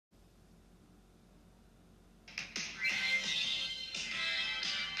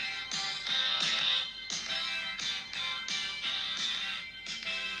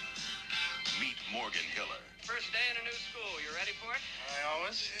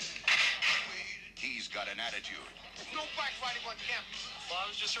got an attitude. No bike riding on campus. Well, I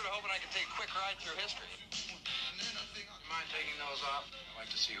was just sort of hoping I could take a quick ride through history. Mind taking those off? I'd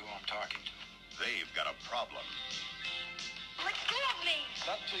like to see who I'm talking to. They've got a problem. Let go of me!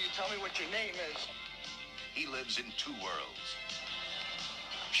 Not until you tell me what your name is. He lives in two worlds,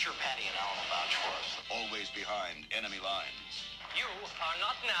 I'm sure Patty and Alan will vouch for us. always behind enemy lines. You are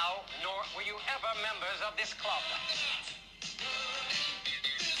not now, nor were you ever members of this club.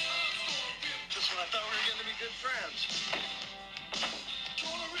 Just when I thought we were getting to be good friends.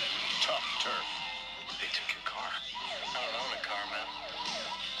 Tuff Turf. They took your car. I don't own a car, man.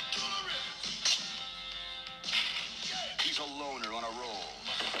 He's a loner on a roll.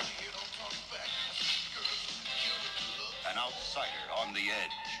 An outsider on the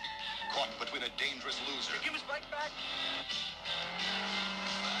edge. Caught between a dangerous loser. Give his bike back.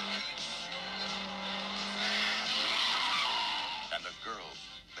 And the girl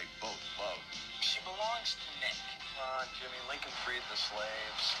they both love. She belongs to Nick. Come on, Jimmy. Lincoln freed the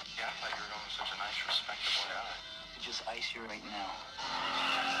slaves. Yeah, I thought you were going such a nice, respectable guy. Could just ice you right now.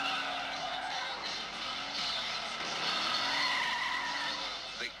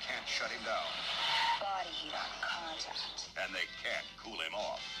 They can't shut him down. Body heat on contact. And they can't cool him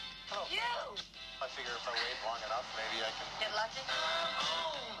off. Hello. You! I figure if I wait long enough, maybe I can... Get lucky?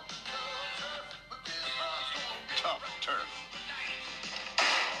 Tuff Turf.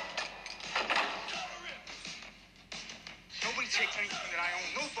 Nobody takes anything that I own.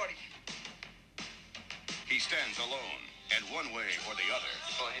 Nobody. He stands alone, and one way or the other,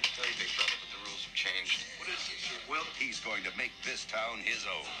 Well, I hate to tell you, big brother, but the rules have changed. What is this? Your will? he's going to make this town his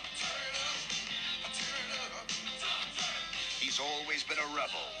own. He's always been a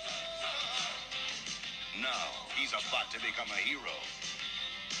rebel. Now, he's about to become a hero.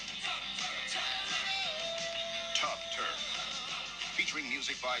 Tuff Turf. Featuring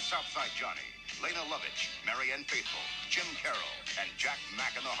music by Southside Johnny, Lena Lovitch, Marianne Faithful, Jim Carroll, and Jack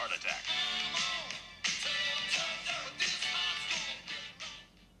Mack and the Heart Attack.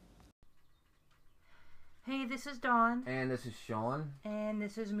 Hey, this is Dawn, And this is Sean. and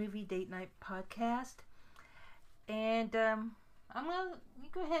this is Movie Date Night Podcast. And you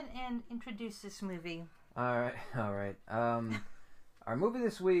go ahead and introduce this movie. All right. Our movie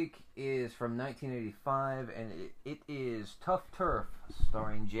this week is from 1985, and it is Tuff Turf,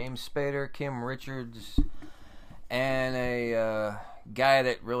 starring James Spader, Kim Richards, and a guy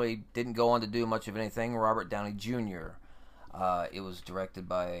that really didn't go on to do much of anything, Robert Downey Jr. It was directed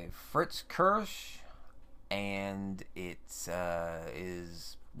by Fritz Kirsch, and it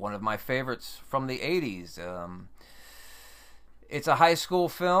is one of my favorites from the 80s. It's a high school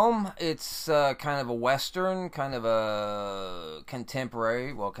film. It's kind of a Western, kind of a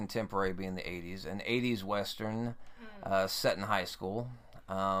contemporary being the 80s, an 80s Western set in high school.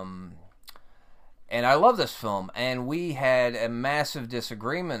 And I love this film. And we had a massive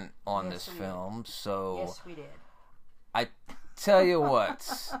disagreement on this film. So Yes, we did. I tell you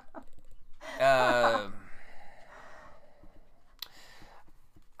what.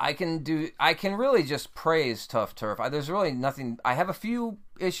 I can really just praise Tuff Turf. There's really nothing. I have a few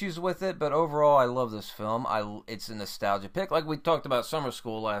issues with it, but overall, I love this film. It's a nostalgia pick, like we talked about Summer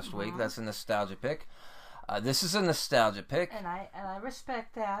School last week. That's a nostalgia pick. This is a nostalgia pick, And I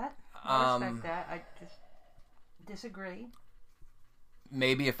respect that. I just disagree.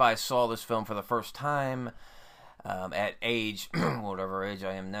 Maybe if I saw this film for the first time at age, whatever age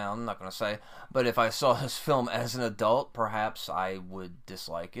I am now, I'm not going to say, but if I saw this film as an adult, perhaps I would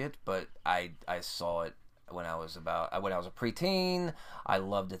dislike it, but I saw it when I was a preteen. I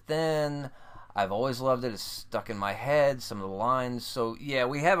loved it then. I've always loved it. It's stuck in my head, some of the lines. So, yeah,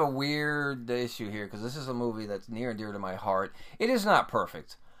 we have a weird issue here, because this is a movie that's near and dear to my heart. It is not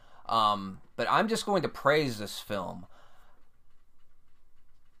perfect, but I'm just going to praise this film.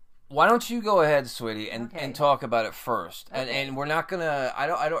 Why don't you go ahead, sweetie, and talk about it first? Okay. And we're not gonna.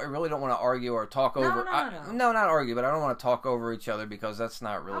 I really don't want to argue or talk over. No. Not argue, but I don't want to talk over each other, because that's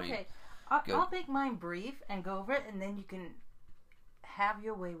not really. Okay, good. I'll make mine brief and go over it, and then you can have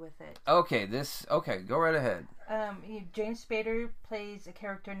your way with it. Okay, go right ahead. James Spader plays a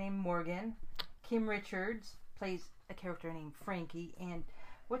character named Morgan. Kim Richards plays a character named Frankie, and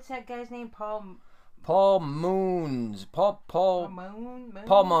what's that guy's name? Paul Moons. I'm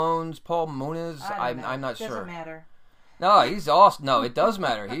not sure. Doesn't matter. No, he's awesome. No, it does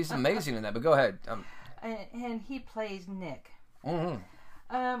matter. He's amazing in that. But go ahead. And he plays Nick. Mm-hmm.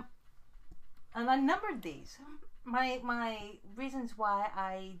 And I numbered these. My reasons why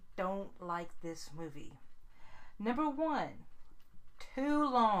I don't like this movie. Number 1, too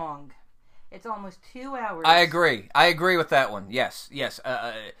long. It's almost 2 hours. I agree with that one. Yes.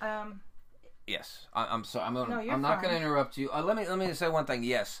 Yes. I'm sorry. you're I'm not fine. going to interrupt you. Let me just say one thing.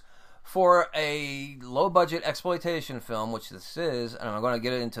 Yes. For a low-budget exploitation film, which this is, and I'm going to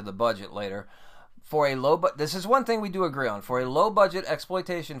get into the budget later, this is one thing we do agree on. For a low-budget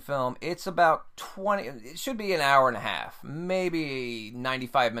exploitation film, it's about it should be an hour and a half, maybe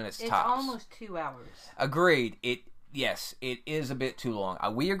 95 minutes tops. It's almost 2 hours. Agreed. Yes, it is a bit too long.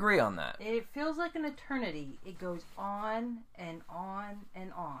 We agree on that. It feels like an eternity. It goes on and on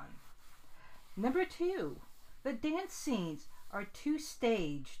and on. Number 2, the dance scenes are too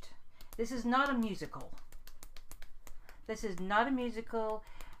staged. This is not a musical.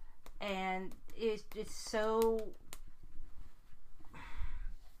 And it's so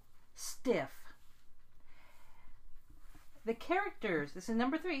stiff. The characters, this is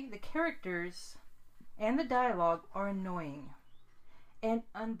number 3, the characters and the dialogue are annoying and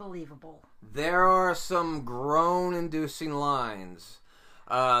unbelievable. There are some groan-inducing lines.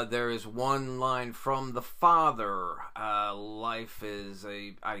 There is one line from the father. Life is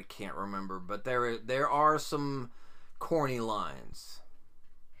I can't remember, but there are some corny lines.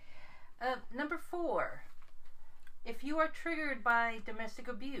 Number 4, if you are triggered by domestic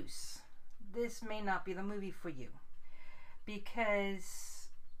abuse, this may not be the movie for you, because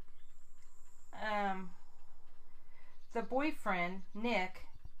the boyfriend, Nick,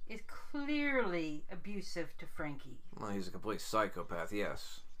 is clearly abusive to Frankie. Well, he's a complete psychopath,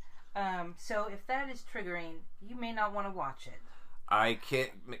 yes. So if that is triggering, you may not want to watch it. I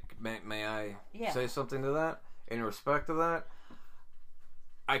can't... May I say something to that? In respect to that?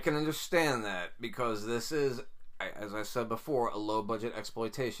 I can understand that, because this is, as I said before, a low-budget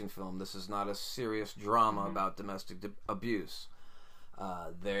exploitation film. This is not a serious drama about domestic abuse.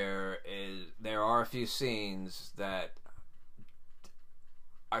 There are a few scenes that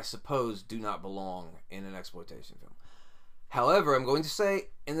I suppose do not belong in an exploitation film. However, I'm going to say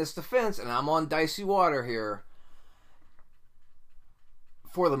in this defense, and I'm on dicey water here,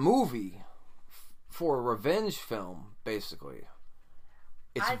 for the movie, for a revenge film, basically,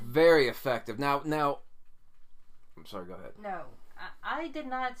 it's very effective. Now, I'm sorry, go ahead. No, I did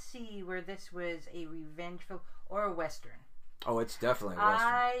not see where this was a revenge film or a Western. Oh, it's definitely a Western.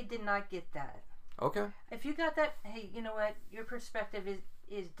 I did not get that. Okay. If you got that, hey, you know what? Your perspective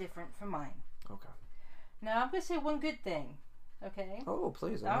is different from mine. Okay. Now, I'm going to say one good thing, okay? Oh,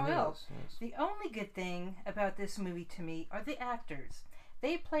 please. I will. Yes. The only good thing about this movie to me are the actors.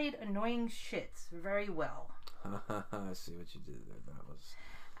 They played annoying shits very well. I see what you did there. That was...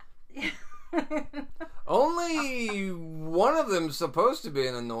 Only one of them's supposed to be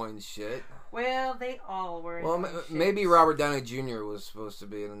an annoying shit. Well, they all were. Well, maybe Robert Downey Jr. was supposed to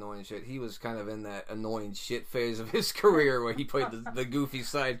be an annoying shit. He was kind of in that annoying shit phase of his career where he played the goofy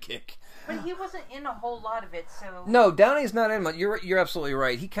sidekick. But he wasn't in a whole lot of it, so... No, Downey's not in much. You're absolutely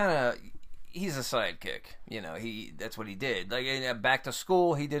right. He's a sidekick. You know, that's what he did. Like, Back to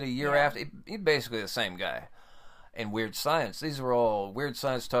School, he did a year after. He's basically the same guy. And Weird Science. These were all... Weird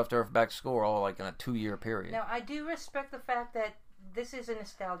Science, Tuff Turf, Back to School are all like in a 2-year period. Now, I do respect the fact that this is a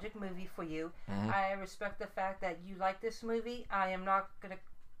nostalgic movie for you. Mm-hmm. I respect the fact that you like this movie. I am not going to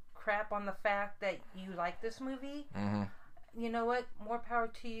crap on the fact that you like this movie. Mm-hmm. You know what? More power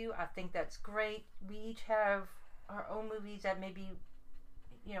to you. I think that's great. We each have our own movies that maybe,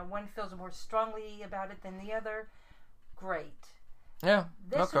 you know, one feels more strongly about it than the other. Great. Yeah.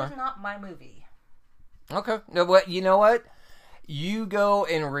 This is not my movie. Okay. No, you know what? You go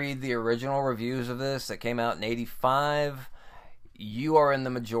and read the original reviews of this that came out in 1985. You are in the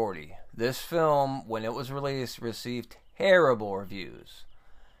majority. This film, when it was released, received terrible reviews.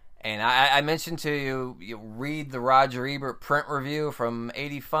 And I mentioned to you, read the Roger Ebert print review from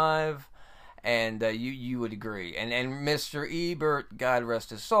 1985, and you would agree. And Mr. Ebert, God rest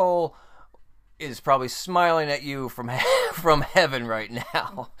his soul, is probably smiling at you from heaven right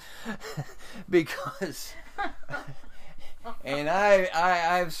now. Because... And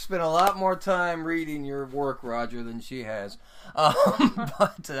I've spent a lot more time reading your work, Roger, than she has.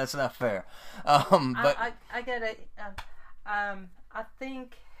 But that's not fair. But I gotta. I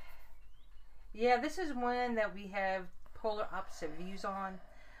think. Yeah, this is one that we have polar opposite views on.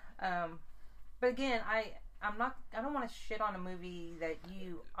 But again, I don't want to shit on a movie that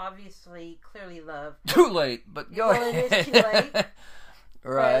you obviously clearly love. Too late, but go ahead. It is too late.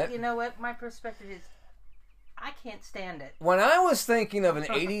 Right. But you know what? My perspective is, I can't stand it. When I was thinking of an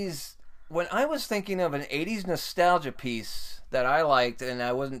 80s nostalgia piece that I liked, and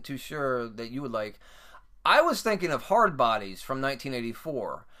I wasn't too sure that you would like, I was thinking of Hard Bodies from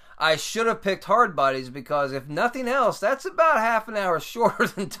 1984. I should have picked Hard Bodies because, if nothing else, that's about half an hour shorter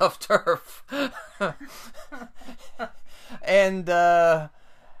than Tuff Turf. And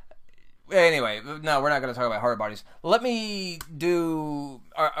Anyway, no, we're not going to talk about hard bodies. Let me do.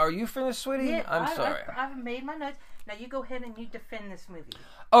 Are you finished, sweetie? Yeah, I'm sorry. I've made my notes. Now you go ahead and you defend this movie.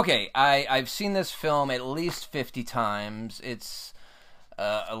 Okay, I've seen this film at least 50 times. It's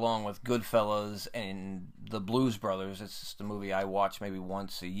along with Goodfellas and The Blues Brothers. It's just a movie I watch maybe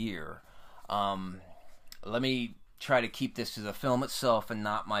once a year. Let me try to keep this to the film itself and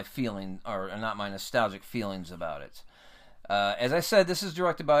not my feeling or not my nostalgic feelings about it. As I said, this is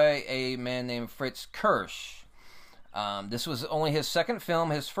directed by a man named Fritz Kirsch. This was only his second film.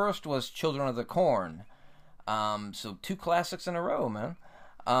 His first was Children of the Corn. So 2 classics in a row, man.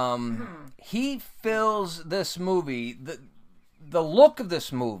 He fills this movie, the look of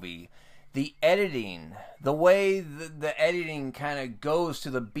this movie, the editing, the way the editing kind of goes to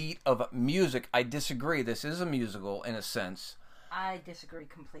the beat of music. I disagree. This is a musical in a sense. I disagree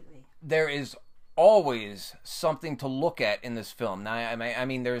completely. There is always something to look at in this film. Now, I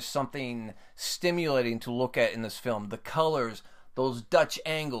mean, there's something stimulating to look at in this film. The colors, those Dutch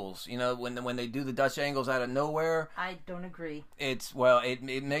angles, you know, when they do the Dutch angles out of nowhere. I don't agree. It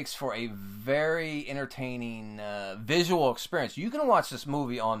makes for a very entertaining visual experience. You can watch this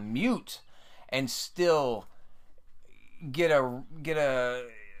movie on mute and still get a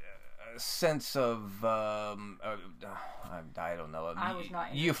sense of I don't know. I was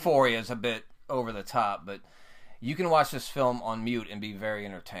not Euphoria is a bit over the top, but you can watch this film on mute and be very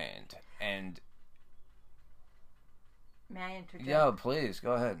entertained. And may I interject? yeah, please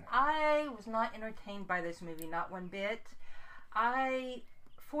go ahead. I was not entertained by this movie, not one bit.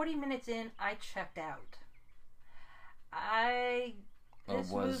 40 minutes in, I checked out. This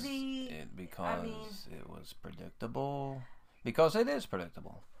movie, it because it was predictable? Because it is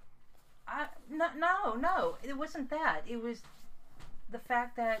predictable. No, it wasn't that. It was the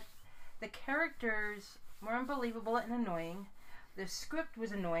fact that the characters were unbelievable and annoying. The script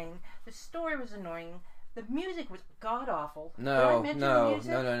was annoying. The story was annoying. The music was god awful. No.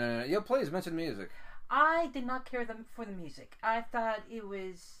 The Yeah, please mention music. I did not care for the music. I thought it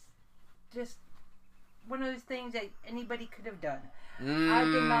was just one of those things that anybody could have done. I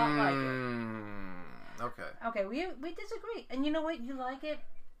did not like it. Okay. Okay, we disagree. And you know what? You like it.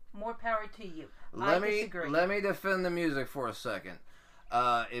 More power to you. Let disagree. me defend the music for a second.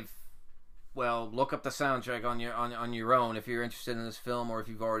 Look up the soundtrack on your own if you're interested in this film or if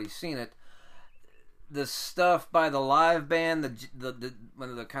you've already seen it. The stuff by the live band,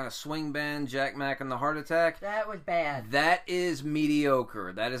 the kind of swing band, Jack Mack and the Heart Attack. That was bad. That is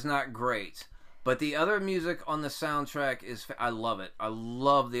mediocre. That is not great. But the other music on the soundtrack I love it. I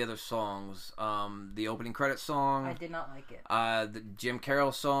love the other songs. The opening credit song. I did not like it. The Jim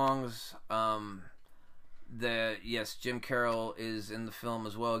Carroll songs. Jim Carroll is in the film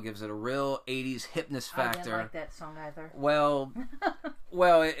as well. It gives it a real 80s hipness factor. I didn't like that song either.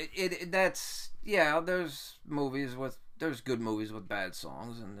 There's good movies with bad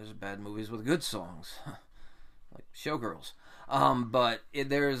songs, and there's bad movies with good songs, like Showgirls.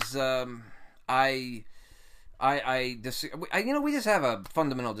 I disagree. We just have a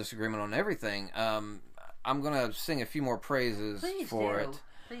fundamental disagreement on everything. I'm gonna sing a few more praises for it.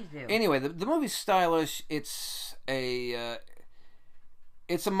 Please do. Anyway, the movie's stylish. It's a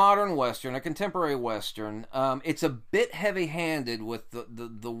modern Western, a contemporary Western. It's a bit heavy-handed with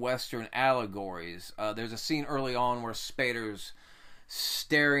the Western allegories. There's a scene early on where Spader's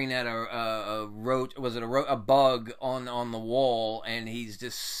staring at a bug on the wall, and he's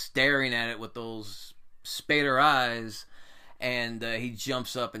just staring at it with those Spader eyes, and he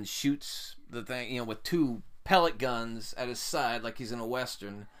jumps up and shoots the thing, with 2 pellet guns at his side like he's in a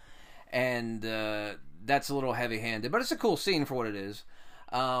Western, and that's a little heavy-handed, but it's a cool scene for what it is.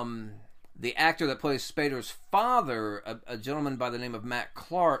 The actor that plays Spader's father, a gentleman by the name of Matt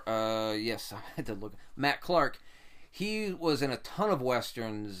Clark, yes, I had to look, Matt Clark, he was in a ton of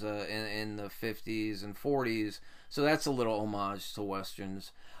Westerns in the 50s and 40s, so that's a little homage to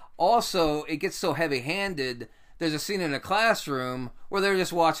Westerns. Also, it gets so heavy-handed, there's a scene in a classroom where they're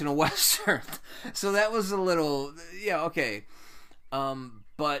just watching a Western. So that was a little, okay.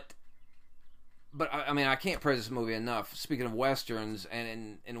 But I mean, I can't praise this movie enough. Speaking of Westerns,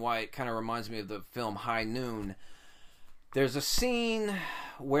 and why it kind of reminds me of the film High Noon, there's a scene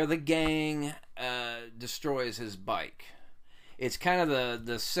where the gang destroys his bike. It's kind of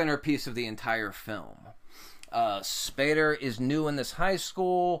the centerpiece of the entire film. Spader is new in this high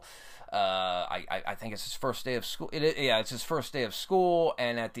school. I think it's his first day of school. It's his first day of school,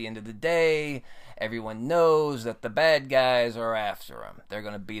 and at the end of the day, everyone knows that the bad guys are after him. They're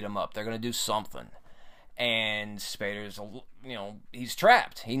going to beat him up. They're going to do something. And Spader's, he's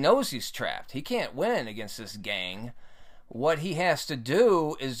trapped. He knows he's trapped. He can't win against this gang. what he has to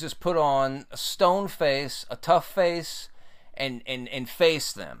do is just put on a stone face, a tough face, and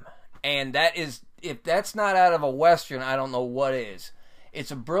face them. And that is, if that's not out of a Western, I don't know what is. It's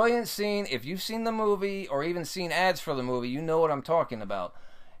a brilliant scene. If you've seen the movie or even seen ads for the movie, you know what I'm talking about.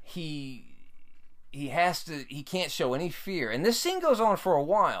 He can't show any fear. And this scene goes on for a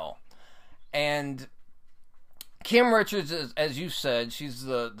while. And Kim Richards, as you said, she's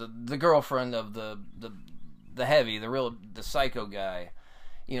the girlfriend of the heavy, the psycho guy.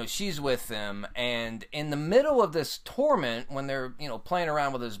 You know, she's with them, and in the middle of this torment, when they're, you know, playing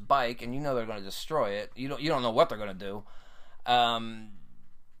around with his bike, and you know they're going to destroy it. You don't know what they're going to do.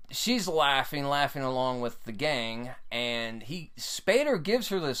 She's laughing along with the gang, and Spader gives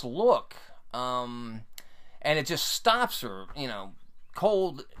her this look, and it just stops her, you know,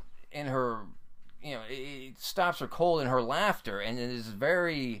 cold in her, you know, it stops her cold in her laughter, and it is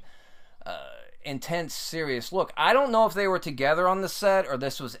very intense, serious look. I don't know if they were together on the set or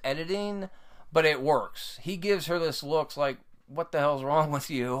this was editing, but it works. He gives her this look like, what the hell's wrong with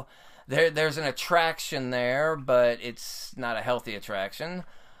you? There's an attraction there, but it's not a healthy attraction.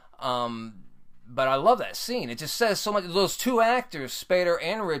 But I love that scene. It just says so much. Those two actors, Spader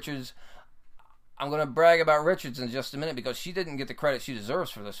and Richards, I'm going to brag about Richards in just a minute because she didn't get the credit she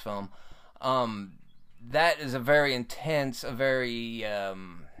deserves for this film. That is a very intense, a very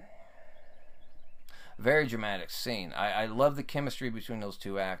dramatic scene. I love the chemistry between those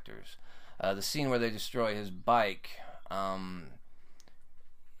two actors. The scene where they destroy his bike. I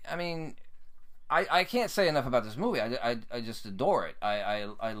mean, I can't say enough about this movie. I just adore it.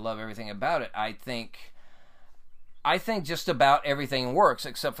 I love everything about it. I think just about everything works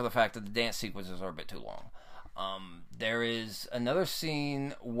except for the fact that the dance sequences are a bit too long. There is another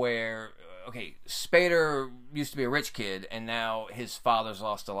scene where, okay, Spader used to be a rich kid, and now his father's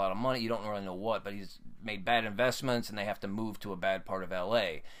lost a lot of money. You don't really know what, but he's made bad investments, and they have to move to a bad part of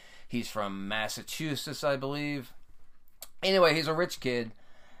L.A. He's from Massachusetts, I believe. Anyway, he's a rich kid,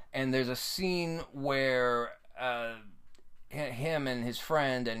 and there's a scene where him and his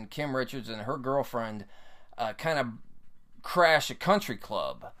friend and Kim Richards and her girlfriend kind of crash a country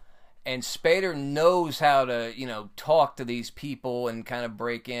club. And Spader knows how to, you know, talk to these people and kind of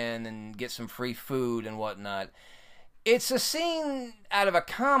break in and get some free food and whatnot. It's a scene out of a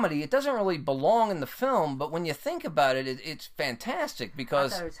comedy. It doesn't really belong in the film, but when you think about it, it's fantastic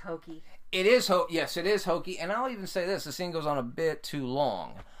because... I thought it was hokey. It is hokey. Yes, it is hokey. And I'll even say this. The scene goes on a bit too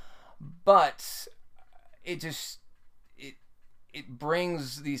long. But it just... It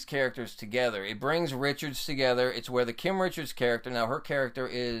brings these characters together. It brings Richards together. It's where the Kim Richards character... Now, her character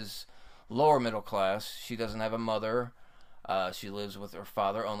is lower middle class. She doesn't have a mother. She lives with her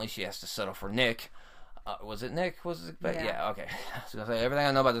father only. She has to settle for Nick. Was it Nick? Yeah, okay. So everything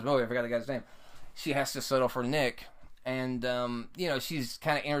I know about this movie, I forgot the guy's name. She has to settle for Nick. And, you know, she's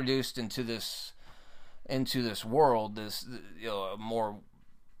kind of introduced into this world, this, you know, a more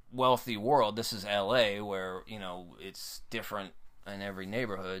wealthy world. This is L.A., where, you know, it's different in every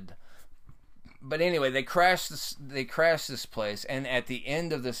neighborhood. But anyway, they crash this place, and at the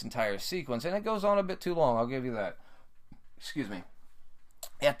end of this entire sequence, and it goes on a bit too long, I'll give you that. Excuse me.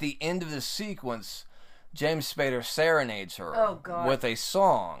 At the end of this sequence, James Spader serenades her with a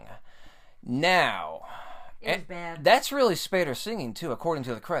song. Now, it's bad. That's really Spader singing too, according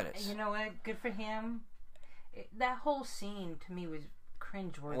to the credits. You know what? Good for him. That whole scene to me was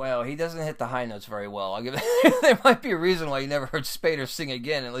cringeworthy. Well, he doesn't hit the high notes very well. I'll give it. There might be a reason why you never heard Spader sing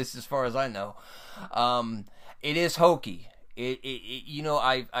again, at least as far as I know. It is hokey. You know,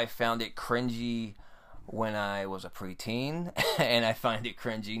 I found it cringy when I was a preteen, and I find it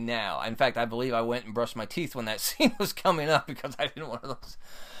cringy now. In fact, I believe I went and brushed my teeth when that scene was coming up because I didn't want those.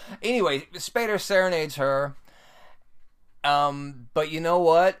 Anyway, Spader serenades her. But you know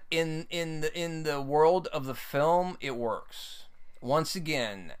what? In the world of the film, it works. Once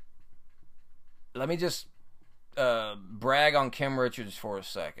again, let me just brag on Kim Richards for a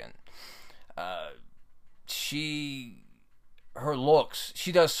second. Her looks,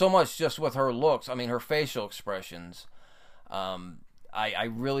 she does so much just with her looks. I mean, her facial expressions. I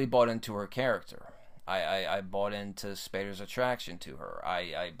really bought into her character. I bought into Spader's attraction to her.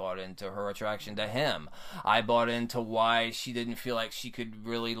 I bought into her attraction to him. I bought into why she didn't feel like she could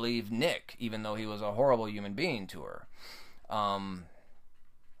really leave Nick, even though he was a horrible human being to her. I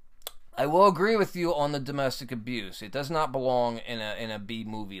will agree with you on the domestic abuse. It does not belong in a B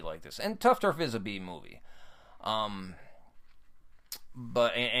movie like this. And Tuff Turf is a B movie.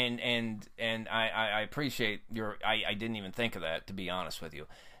 But I appreciate your. I didn't even think of that, to be honest with you.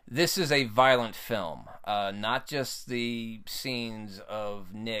 This is a violent film, not just the scenes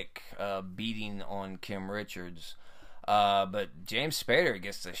of Nick beating on Kim Richards. But James Spader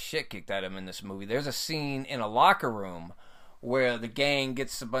gets the shit kicked out of him in this movie. There's a scene in a locker room where the gang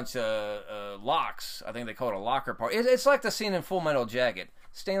gets a bunch of locks. I think they call it a locker party. It's like the scene in Full Metal Jacket.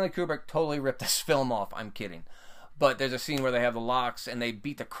 Stanley Kubrick totally ripped this film off. I'm kidding. But there's a scene where they have the locks and they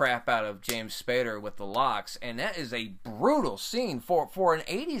beat the crap out of James Spader with the locks. And that is a brutal scene for an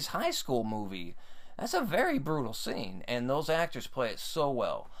 80s high school movie. That's a very brutal scene. And those actors play it so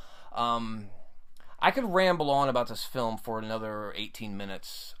well. I could ramble on about this film for another 18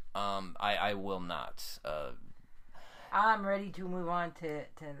 minutes. I will not. I'm ready to move on to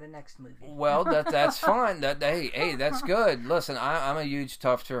the next movie. Well, that's fine. Hey, that's good. Listen, I'm a huge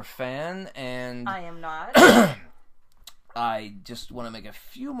Tuff Turf fan, and I am not. I just want to make a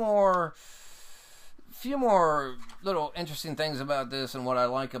few more little interesting things about this and what I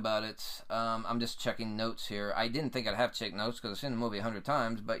like about it. I'm just checking notes here. I didn't think I'd have to check notes because I've seen the movie 100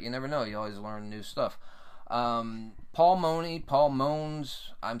 times, but you never know. You always learn new stuff. Paul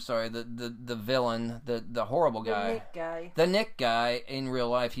Mones, I'm sorry, the villain, the horrible guy. The Nick guy, in real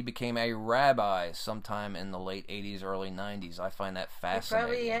life, he became a rabbi sometime in the late 80s, early 90s. I find that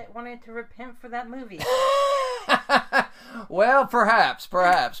fascinating. He probably wanted to repent for that movie. Well, perhaps,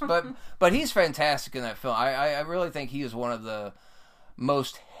 but he's fantastic in that film. I really think he is one of the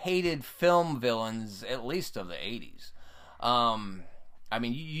most hated film villains, at least of the 80s. I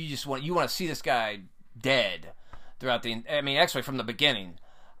mean, you want to see this guy dead throughout actually from the beginning.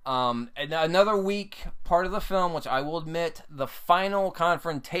 And another weak part of the film, which I will admit, the final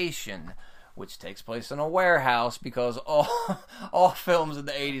confrontation, which takes place in a warehouse, because all films in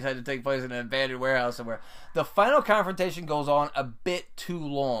the 80s had to take place in an abandoned warehouse somewhere. The final confrontation goes on a bit too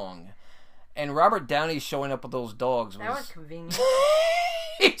long, and Robert Downey showing up with those dogs was convenient.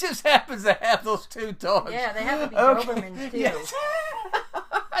 He just happens to have those two dogs. Yeah, they have to be Dobermans too. Yes.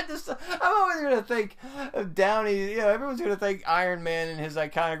 I'm always going to think of Downey. Everyone's going to think Iron Man and his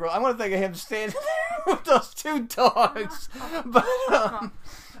iconic role. I'm going to think of him standing there with those two dogs.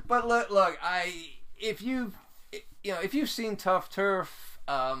 But look, if you've seen Tuff Turf,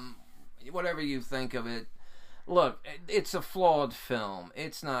 whatever you think of it, look, it's a flawed film.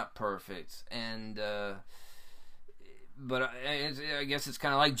 It's not perfect, but I guess it's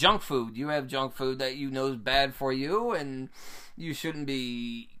kind of like junk food. You have junk food that you know is bad for you, and you shouldn't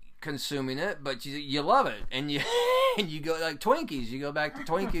be consuming it, but you love it, and you go like Twinkies. You go back to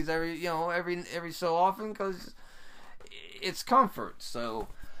Twinkies every so often because it's comfort. So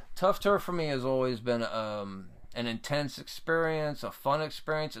Tuff Turf for me has always been an intense experience, a fun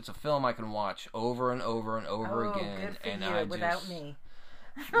experience. It's a film I can watch over and over and over again. Good for and you, without me.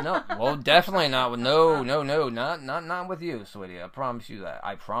 No, well, definitely not with not with you, sweetie. I promise you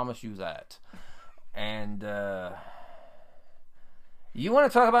that. And you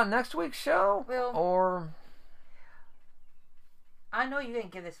want to talk about next week's show? Well, or I know you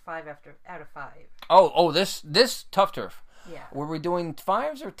didn't give this 5 out of 5. Oh, this Tuff Turf. Yeah. Were we doing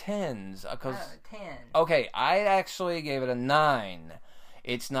 5s or 10s? 10. Okay, I actually gave it a 9.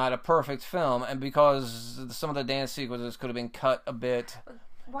 It's not a perfect film, and because some of the dance sequences could have been cut a bit.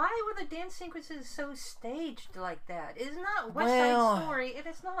 Why were the dance sequences so staged like that? It's not West Side Story. It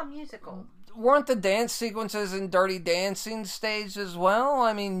is not a musical. Weren't the dance sequences in Dirty Dancing staged as well?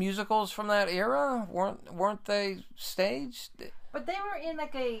 I mean, musicals from that era, weren't they staged? But they were in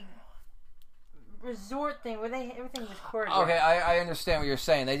like a resort thing where everything was choreographed. Okay, I understand what you're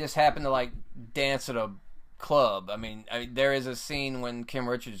saying. They just happened to like dance at a club. I mean, there is a scene when Kim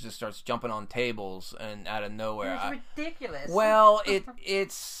Richards just starts jumping on tables and out of nowhere. It was ridiculous. Well,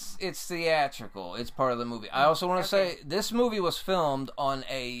 it's theatrical. It's part of the movie. I also want to say this movie was filmed on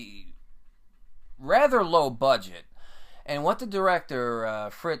a rather low budget. And what the director,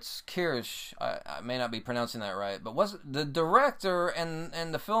 Fritz Kirsch, I may not be pronouncing that right, but was the director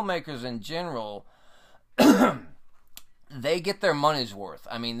and the filmmakers in general, they get their money's worth.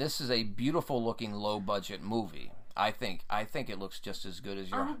 I mean, this is a beautiful looking low budget movie. I think it looks just as good as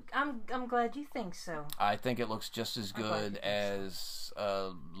your. I'm glad you think so. I think it looks just as good as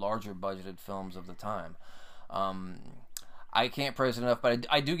larger budgeted films of the time. I can't praise it enough, but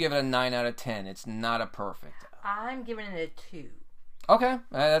I do give it a 9 out of 10. It's not a perfect. I'm giving it a 2. Okay,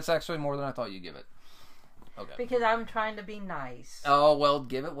 that's actually more than I thought you'd give it. Okay. Because I'm trying to be nice. Oh, well,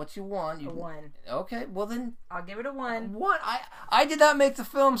 give it what you want. A 1. Okay, well then. I'll give it a 1. What? I did not make the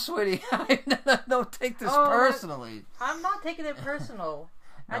film, sweetie. Don't take this personally. I'm not taking it personal.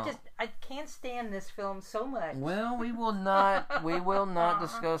 No. I can't stand this film so much. Well, we will not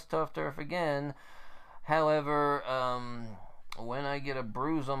discuss Tuff Turf again. However, when I get a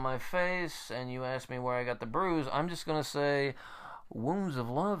bruise on my face and you ask me where I got the bruise, I'm just going to say, wounds of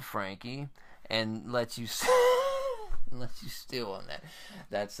love, Frankie, and let you Let you stew on that.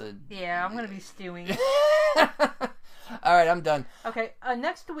 That's a... Yeah, I'm going to be stewing. All right, I'm done. Okay,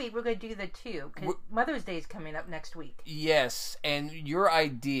 next week we're going to do the two, because Mother's Day is coming up next week. Yes, and your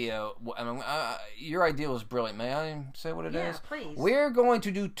idea was brilliant. May I say what it is? Yeah, please. We're going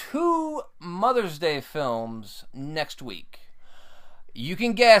to do 2 Mother's Day films next week. You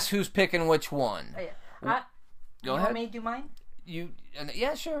can guess who's picking which one. Oh, yeah. Go ahead. Want me to do mine?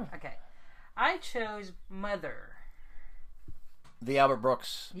 Yeah, sure. Okay. I chose Mother. The Albert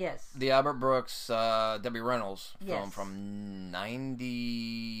Brooks. Yes. The Albert Brooks, Debbie Reynolds film Yes. from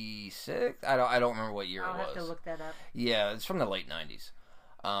 96. I don't remember what year I'll it was. have to look that up. Yeah, it's from the late 90s.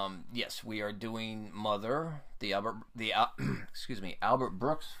 Yes, we are doing Mother, the Albert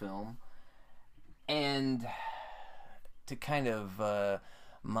Brooks film, and to kind of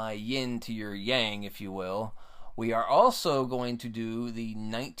my yin to your yang, if you will, we are also going to do the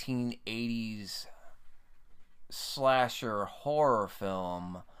 1980s slasher horror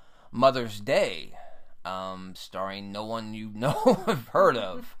film Mother's Day, starring no one you know have heard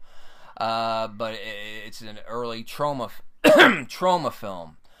of, but it's an early trauma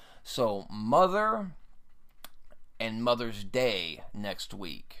film. So Mother and Mother's Day next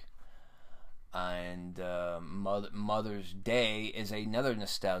week. And Mother's Day is another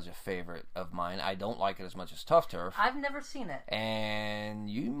nostalgia favorite of mine. I don't like it as much as Tuff Turf. I've never seen it. And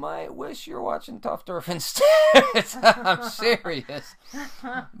you might wish you're watching Tuff Turf instead. I'm serious.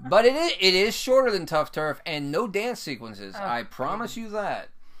 But it is shorter than Tuff Turf and no dance sequences. Oh, I promise you that.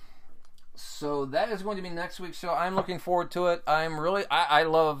 So that is going to be next week's show. I'm looking forward to it. I'm a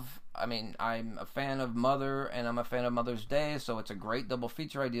fan of Mother and I'm a fan of Mother's Day, so it's a great double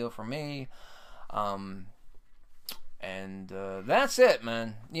feature idea for me. That's it,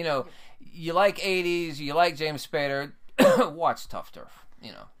 man. You know, you like 80s, you like James Spader, watch Tuff Turf,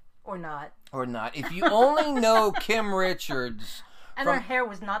 you know. Or not. Or not. If you only know Kim Richards... And her hair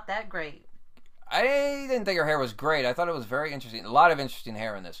was not that great. I didn't think her hair was great. I thought it was very interesting. A lot of interesting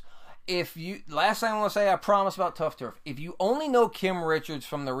hair in this. Last thing I want to say, I promise about Tuff Turf. If you only know Kim Richards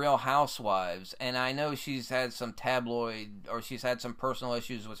from The Real Housewives, and I know she's had some tabloid, or she's had some personal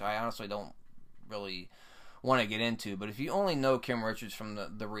issues, which I honestly don't really want to get into, but if you only know Kim Richards from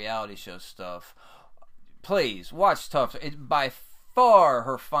the reality show stuff, please watch Tuff Turf. It's by far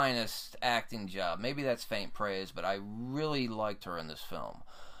her finest acting job. Maybe that's faint praise, but I really liked her in this film.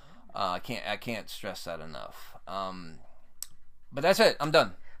 I can't stress that enough. But that's it. I'm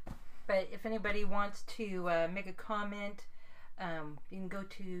done. But if anybody wants to make a comment, you can go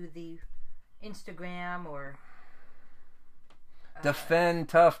to the Instagram or defend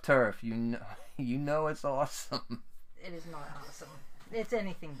Tuff Turf. You know it's awesome. It is not awesome. It's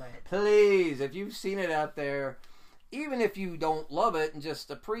anything but. Please, if you've seen it out there, even if you don't love it and just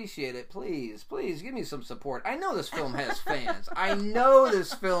appreciate it, please give me some support. I know this film has fans.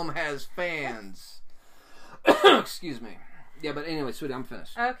 Excuse me. Yeah, but anyway, sweetie, I'm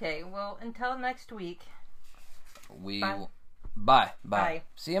finished. Okay, well, until next week. Bye. Bye.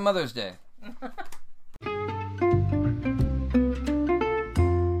 See you Mother's Day.